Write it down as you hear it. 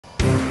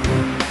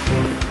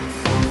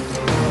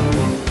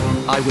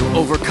I will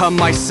overcome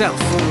myself.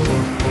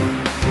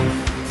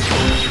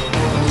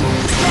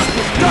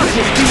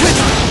 Darkness be with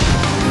me!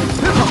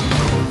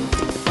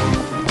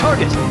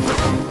 Target!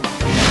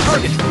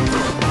 Target!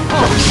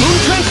 Oh, moon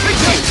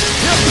transfixing!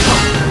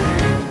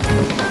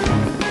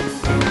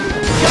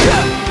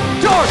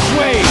 Dark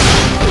wave!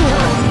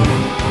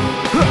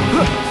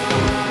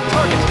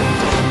 Target!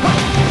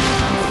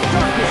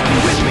 Darkness be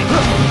with me!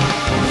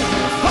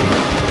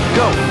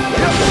 Go!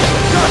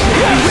 Darkness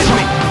be with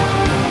me!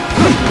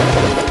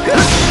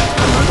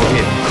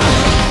 Forgive.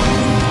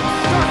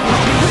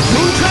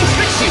 Moon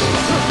transfix you!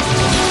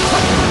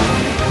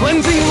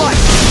 Cleansing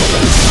light!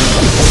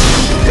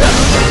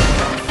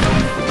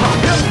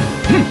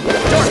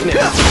 Darkness!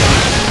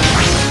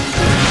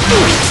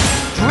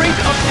 Drink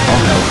of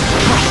anger!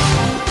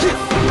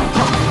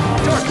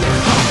 Darkness!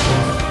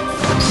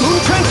 Moon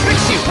transfix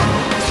you!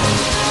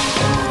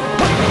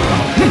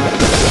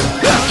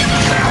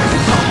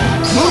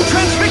 Moon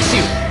transfix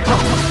you!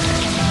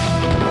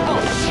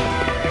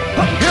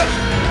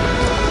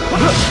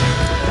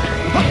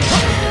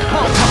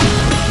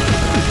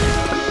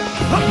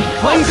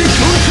 Cleansing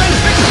moon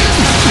transfix you!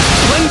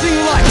 Cleansing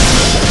light!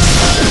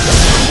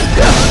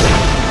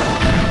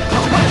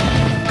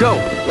 Go!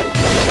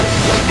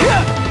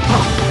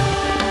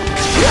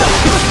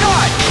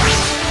 Sky!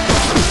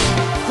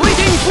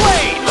 Fleeting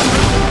blade!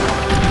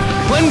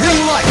 Cleansing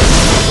light!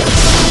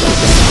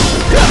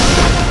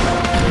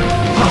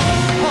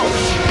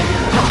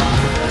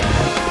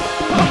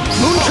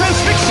 Moon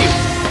transfix you!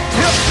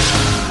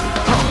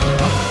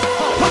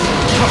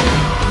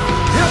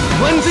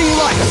 Cleansing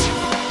light!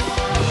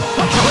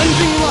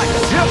 Cleansing light!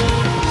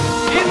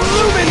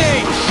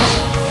 Illuminate!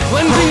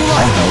 Cleansing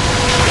light!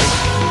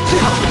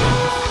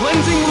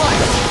 Cleansing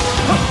light!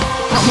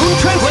 Moon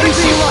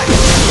transfixing light!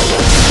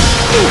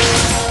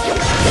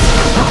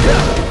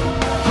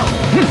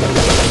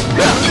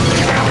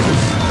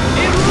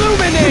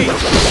 Illuminate!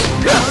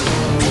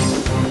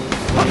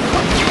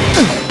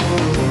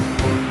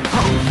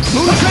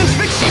 Moon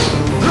transfix you!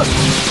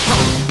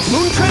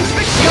 Moon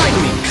transfix guide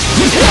me!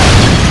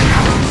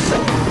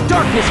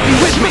 Darkness be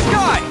with me!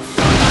 Sky!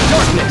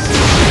 Darkness!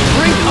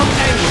 Brink of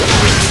anger!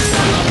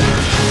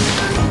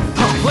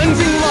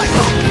 Cleansing light!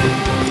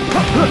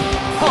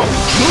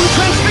 Moon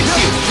transfix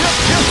you!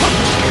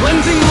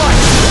 Cleansing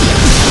light!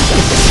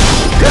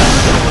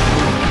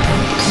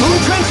 Moon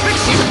transfix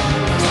you!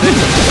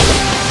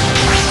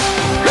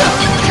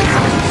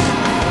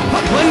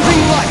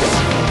 Cleansing light!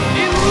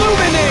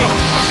 Illuminate!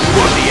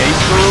 Want the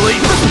ace early?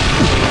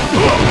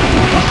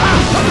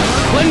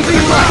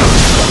 Cleansing light!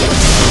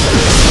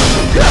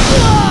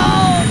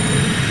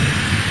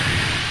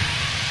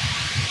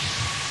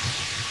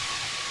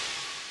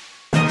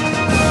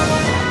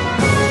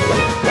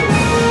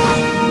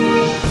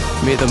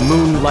 May the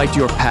moon light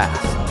your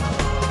path.